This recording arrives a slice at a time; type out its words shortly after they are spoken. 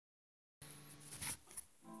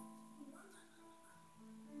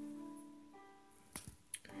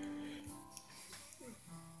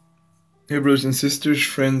Hey, brothers and sisters,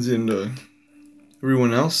 friends, and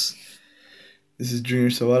everyone else. This is Junior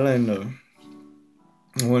Savala, and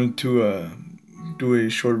I wanted to do a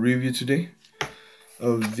short review today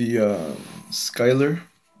of the Schuyler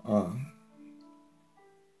uh,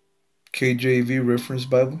 KJV Reference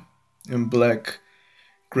Bible in black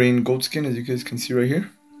grain goatskin, as you guys can see right here.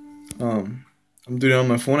 Um, I'm doing it on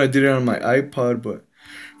my phone. I did it on my iPod, but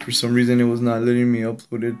for some reason it was not letting me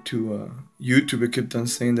upload it to YouTube. It kept on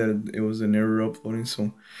saying that it was an error uploading. So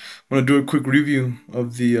I'm gonna do a quick review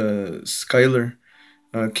of the Schuyler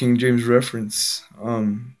King James Reference,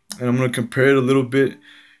 and I'm gonna compare it a little bit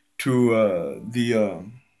to the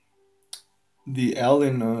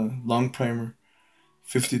Allen Long Primer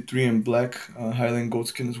 53 in black Highland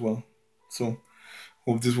goatskin as well. So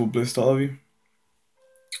hope this will bless all of you.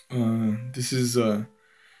 This is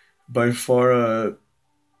by far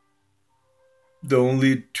the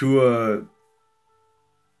only two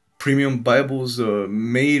premium Bibles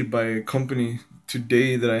made by a company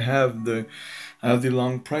today that I have. I have the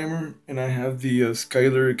Long Primer, and I have the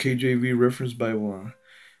Schuyler KJV Reference Bible,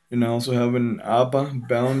 and I also have an Abba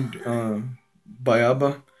bound by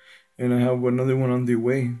Abba, and I have another one on the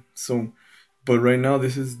way. So, but right now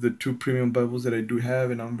this is the two premium Bibles that I do have,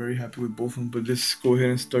 and I'm very happy with both of them. But let's go ahead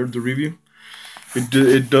and start the review.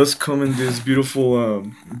 It does come in this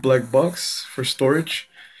beautiful black box for storage.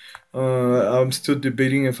 I'm still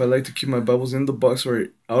debating if I like to keep my Bibles in the box or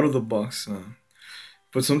out of the box.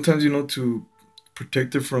 But sometimes, to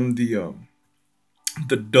protect it from the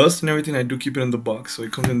dust and everything, I do keep it in the box. So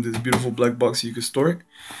it comes in this beautiful black box so you can store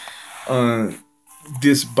it.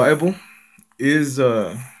 This Bible is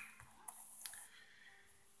the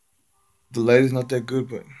light is not that good,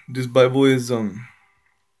 but this Bible is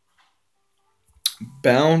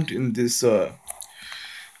bound in this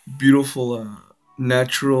beautiful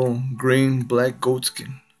natural grain black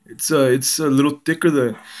goatskin. It's a little thicker.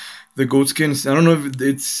 The goatskin, I don't know if it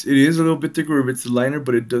is a little bit thicker or if it's a liner,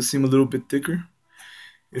 but it does seem a little bit thicker.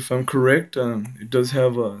 If I'm correct, it does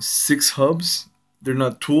have 6 hubs. They're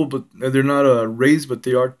not tooled, but they're not raised, but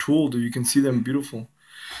they are tooled. You can see them beautiful.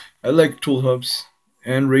 I like tool hubs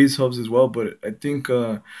and raised hubs as well, but I think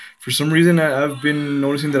for some reason I've been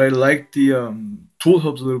noticing that I like the tool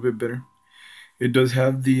hubs a little bit better. It does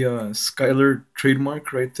have the Schuyler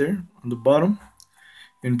trademark right there on the bottom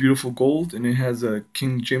in beautiful gold, and it has a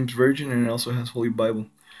King James Version, and it also has Holy Bible.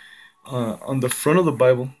 On the front of the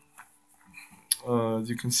Bible, as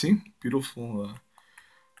you can see, beautiful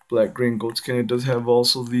black grain goatskin. It does have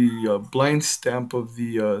also the blind stamp of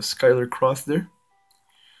the Schuyler cross there.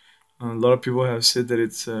 A lot of people have said that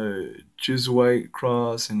it's a Jizz White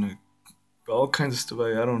cross and all kinds of stuff.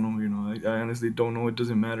 I don't know, I honestly don't know. It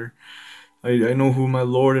doesn't matter. I know who my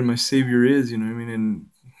Lord and my Savior is, what I mean,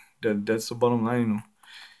 and that's the bottom line,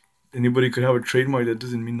 Anybody could have a trademark, that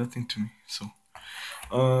doesn't mean nothing to me. So,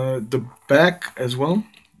 the back as well,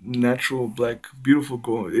 natural black, beautiful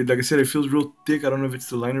gold. Like I said, it feels real thick. I don't know if it's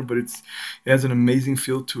the liner, but it has an amazing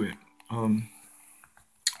feel to it. I'll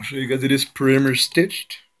show you guys. It is perimeter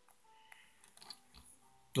stitched.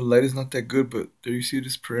 The light is not that good, but there you see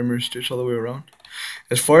this perimeter stitch all the way around.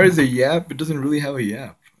 As far as the yap, it doesn't really have a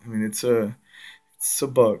yap. I mean, it's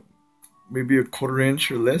about maybe a 1/4 inch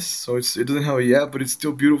or less, so it doesn't have a yap, but it's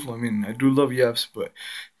still beautiful. I mean, I do love yaps, but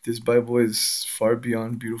this Bible is far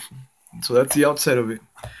beyond beautiful. And so that's the outside of it.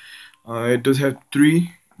 It does have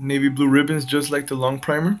 3 navy blue ribbons, just like the Long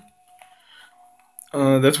Primer.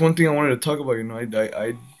 That's one thing I wanted to talk about.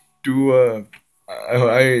 I do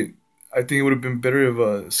I think it would have been better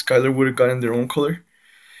if Schuyler would have gotten their own color.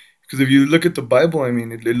 Because if you look at the Bible, I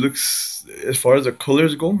mean, it looks, as far as the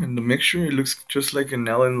colors go and the mixture, it looks just like an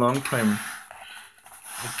Allen Long Primer.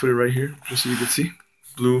 I'll put it right here just so you can see.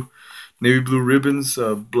 Blue, navy blue ribbons,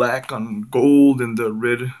 black on gold, and the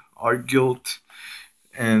red art gilt.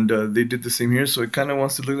 And they did the same here, so it kind of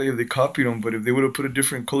wants to look like if they copied them. But if they would have put a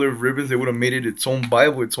different color of ribbons, they would have made it its own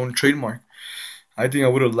Bible, its own trademark. I think I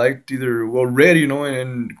would have liked either, well, red,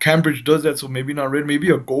 and Cambridge does that, so maybe not red, maybe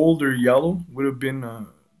a gold or yellow would have been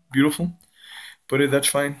beautiful, but that's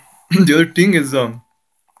fine. The other thing is the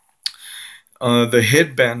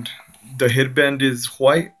headband. The headband is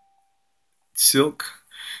white silk.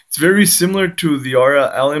 It's very similar to the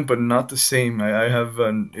Ara Allen, but not the same. I have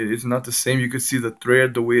it's not the same. You could see the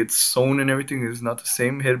thread, the way it's sewn and everything is not the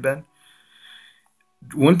same headband.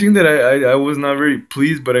 One thing that I was not very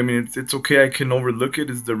pleased, but I mean, it's okay, I can overlook it,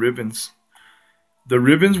 is the ribbons. The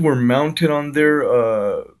ribbons were mounted on there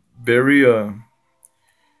very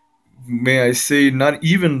may I say, not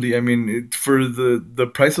evenly. I mean, for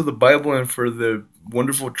the price of the Bible and for the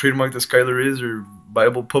wonderful trademark that Schuyler is, or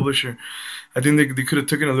Bible publisher. I think they could have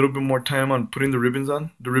taken a little bit more time on putting the ribbons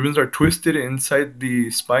on. The ribbons are twisted inside the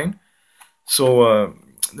spine. So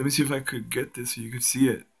let me see if I could get this so you could see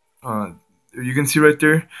it. Uh, you can see right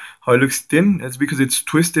there how it looks thin. That's because it's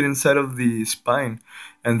twisted inside of the spine,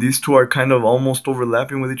 and these two are kind of almost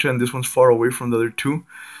overlapping with each other, and this one's far away from the other two.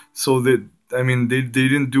 So that, I mean, they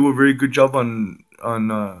didn't do a very good job on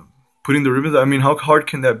putting the ribbons. I mean, how hard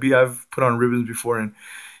can that be? I've put on ribbons before, and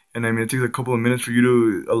I mean, it takes a couple of minutes for you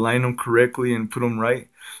to align them correctly and put them right.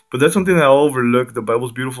 But that's something that I'll overlook. The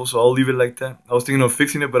Bible's beautiful, so I'll leave it like that. I was thinking of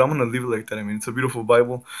fixing it, but I'm gonna leave it like that. I mean, it's a beautiful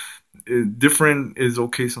Bible. Different is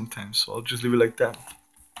okay sometimes, so I'll just leave it like that.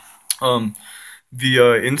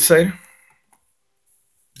 The inside,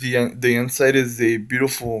 the inside is a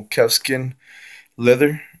beautiful calfskin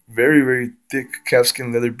leather, very very thick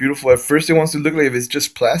calfskin leather, beautiful. At first, it wants to look like if it's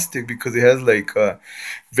just plastic because it has like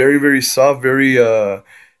very very soft, very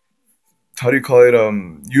how do you call it,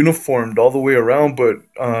 uniformed all the way around. But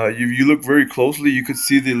if you look very closely, you could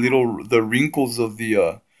see the wrinkles of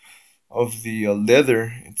the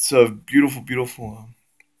leather. It's a beautiful beautiful.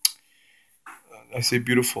 I say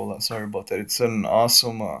beautiful a lot. Sorry about that. It's an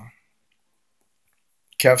awesome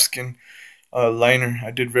calfskin liner.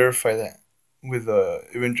 I did verify that with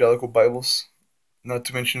evangelical Bibles, not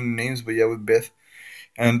to mention names, but yeah, with Beth.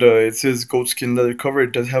 And it says goatskin leather cover.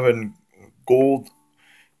 It does have a gold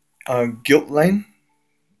gilt line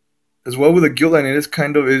as well. With a gilt line, it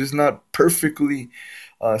is not perfectly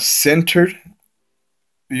centered.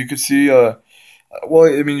 You could see, well,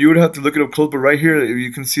 I mean, you would have to look it up close, but right here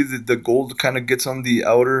you can see that the gold kind of gets on the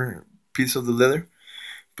outer piece of the leather.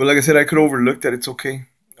 But like I said, I could overlook that. It's okay.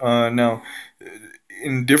 Now,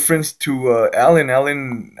 in difference to Allen,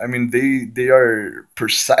 I mean, they are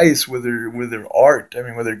precise with their art. I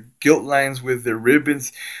mean, with their gilt lines, with their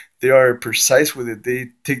ribbons, they are precise with it.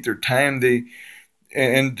 They take their time.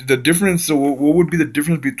 And the difference. So, what would be the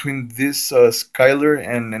difference between this Schuyler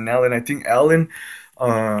and Allen? I think Allen.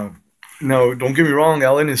 No, don't get me wrong.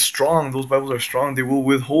 Allen is strong. Those Bibles are strong. They will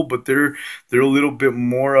withhold, but they're a little bit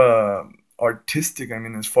more artistic. I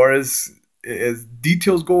mean, as far as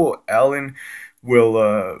details go, Allen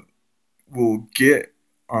will get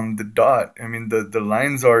on the dot. I mean, the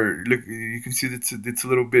lines are, look. You can see that it's a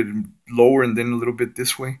little bit lower and then a little bit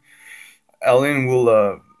this way. Allen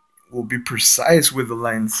will be precise with the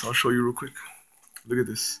lines. I'll show you real quick. Look at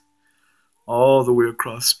this. All the way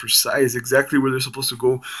across, precise, exactly where they're supposed to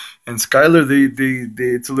go. And Schuyler, they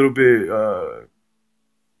it's a little bit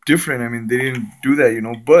different. I mean, they didn't do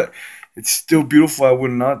that, but it's still beautiful. I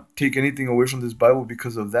would not take anything away from this Bible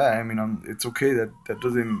because of that. I mean, it's okay. That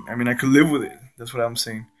doesn't. I mean, I could live with it. That's what I'm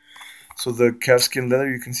saying. So the calfskin leather,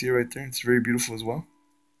 you can see it right there. It's very beautiful as well.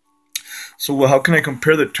 So how can I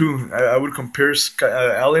compare the two? I would compare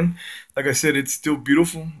Allen. Like I said, it's still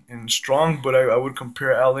beautiful and strong, but I would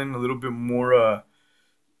compare Allen a little bit more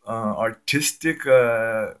artistic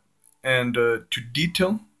and to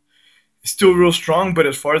detail. It's still real strong, but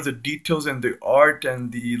as far as the details and the art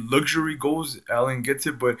and the luxury goes, Allen gets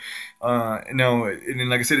it. But now, and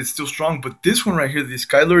like I said, it's still strong. But this one right here, the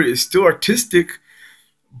Schuyler, is still artistic,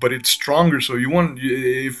 but it's stronger. So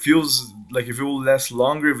it feels like if it will last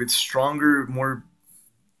longer, if it's stronger, more.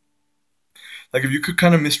 Like if you could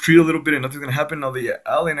kind of mistreat a little bit and nothing's gonna happen. Now the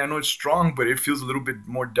Allen, I know it's strong, but it feels a little bit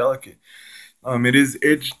more delicate. It is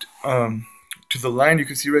edged to the line. You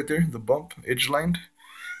can see right there, the bump, edge lined.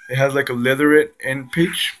 It has like a leatherette end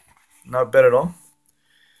page. Not bad at all.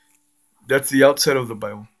 That's the outside of the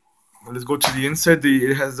Bible. Now let's go to the inside.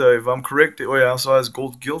 It has, if I'm correct, it also has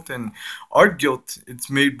gold gilt and art gilt. It's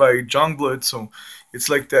made by Youngblood, so it's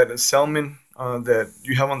like that salmon that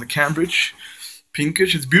you have on the Cambridge.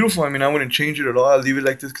 Pinkish. It's beautiful. I mean, I wouldn't change it at all. I'll leave it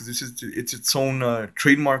like this because it's its own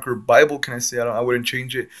trademark or Bible. Can I say? I wouldn't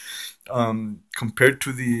change it. Compared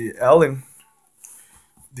to the Allen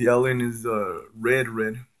is red.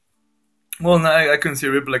 Well, no, I couldn't say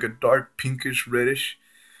red, but like a dark pinkish reddish,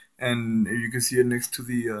 and you can see it next to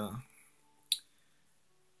the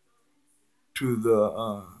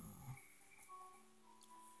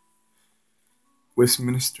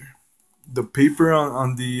Westminster. The paper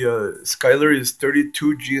on the Schuyler is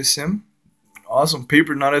 32 GSM. Awesome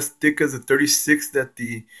paper, not as thick as the 36 that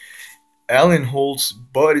the Allen holds,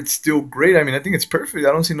 but it's still great. I mean, I think it's perfect.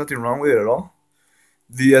 I don't see nothing wrong with it at all.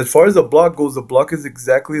 As far as the block goes, the block is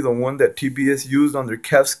exactly the one that TBS used on their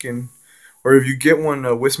calfskin. Or if you get one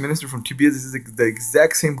Westminster from TBS, this is the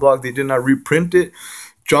exact same block. They did not reprint it.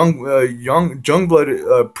 Youngblood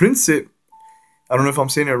prints it. I don't know if I'm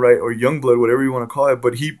saying it right, or Youngblood, whatever you want to call it,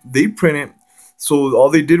 but they print it. So all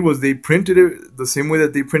they did was they printed it the same way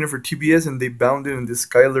that they printed for TBS, and they bound it in this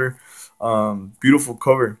Schuyler Beautiful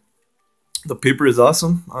cover. The paper is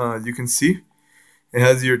awesome. You can see it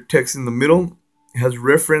has your text in the middle. It has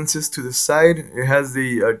references to the side. It has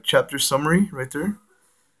the chapter summary right there.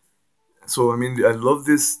 So I mean, I love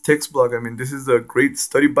this text block. I mean, this is a great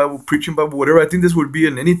study Bible, preaching Bible, whatever. I think this would be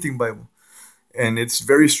an anything Bible, and it's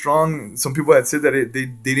very strong. Some people had said that they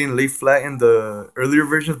didn't lay flat in the earlier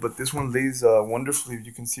versions, but this one lays wonderfully.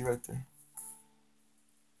 You can see right there.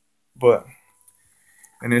 But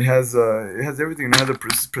and it has everything. It has a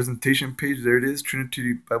presentation page. There it is,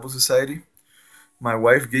 Trinity Bible Society. My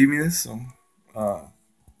wife gave me this, so uh,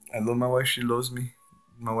 I love my wife. She loves me.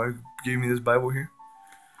 My wife gave me this Bible here.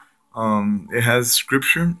 It has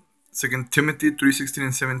scripture, 2 Timothy 3:16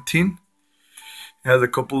 and 17. It has a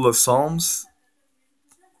couple of Psalms,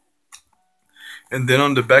 and then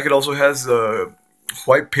on the back it also has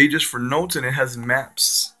white pages for notes, and it has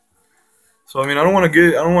maps. So I mean, I don't want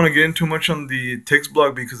to get in too much on the text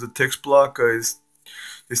block because the text block is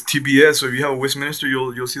TBS. So if you have a Westminster,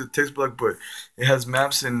 you'll see the text block, but it has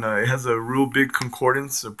maps, and it has a real big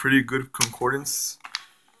concordance, a pretty good concordance.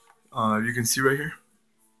 You can see right here,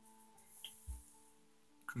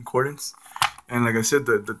 concordance, and like I said,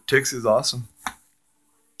 the text is awesome.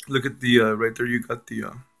 Look at the right there. You got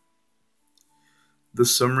the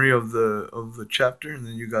summary of the chapter, and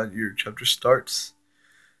then you got your chapter starts.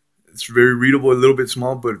 It's very readable, a little bit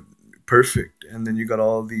small, but perfect. And then you got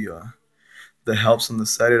all the helps on the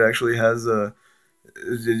side. It actually has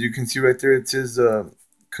as you can see right there, it says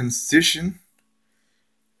concision,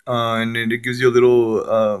 and then it gives you a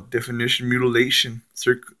little definition: mutilation,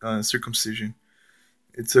 circumcision.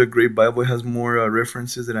 It's a great Bible. It has more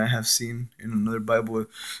references than I have seen in another Bible.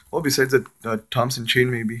 Well, besides the Thompson chain,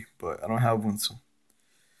 maybe, but I don't have one. So,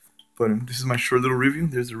 but this is my short little review.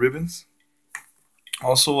 There's the ribbons.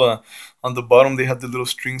 Also, on the bottom they have the little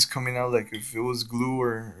strings coming out, like if it was glue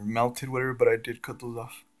or melted, whatever. But I did cut those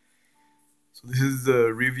off. So this is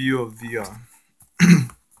the review of the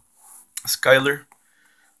Schuyler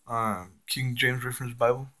King James Reference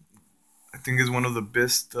Bible. I think is one of the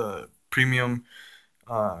best premium,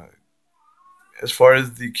 uh, as far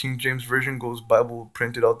as the King James version goes, Bible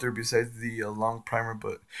printed out there. Besides the long primer,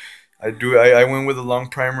 but I went with the long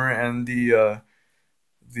primer and the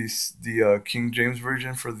King James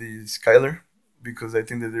version for the Schuyler, because I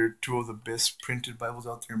think that they're two of the best printed Bibles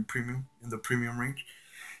out there in the premium range.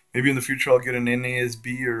 Maybe in the future I'll get an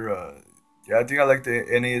NASB or yeah, I think I like the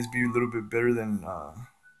NASB a little bit better than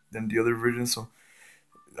the other versions. So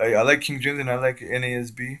I like King James and I like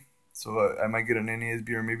NASB. So I might get an NASB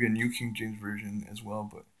or maybe a New King James version as well.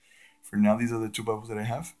 But for now, these are the two Bibles that I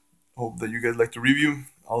have. Hope that you guys like the review.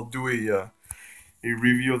 I'll do a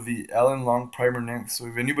review of the Allen Long Primer next. So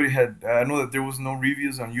if anybody had, I know that there was no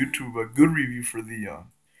reviews on YouTube, a good review for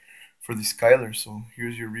the Schuyler. So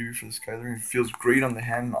here's your review for the Schuyler. It feels great on the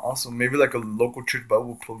hand. Awesome. Maybe like a local church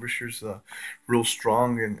Bible publisher's real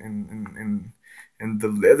strong, and the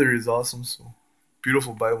leather is awesome. So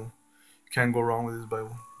beautiful Bible. Can't go wrong with this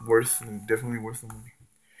Bible. Definitely worth the money.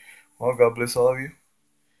 Well, God bless all of you,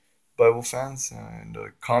 Bible fans, and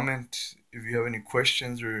comment if you have any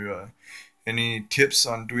questions or any tips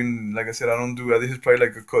on doing. Like I said, I don't do. This is probably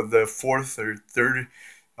like the fourth or third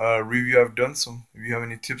review I've done. So if you have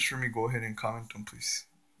any tips for me, go ahead and comment them, please.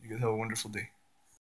 You guys have a wonderful day.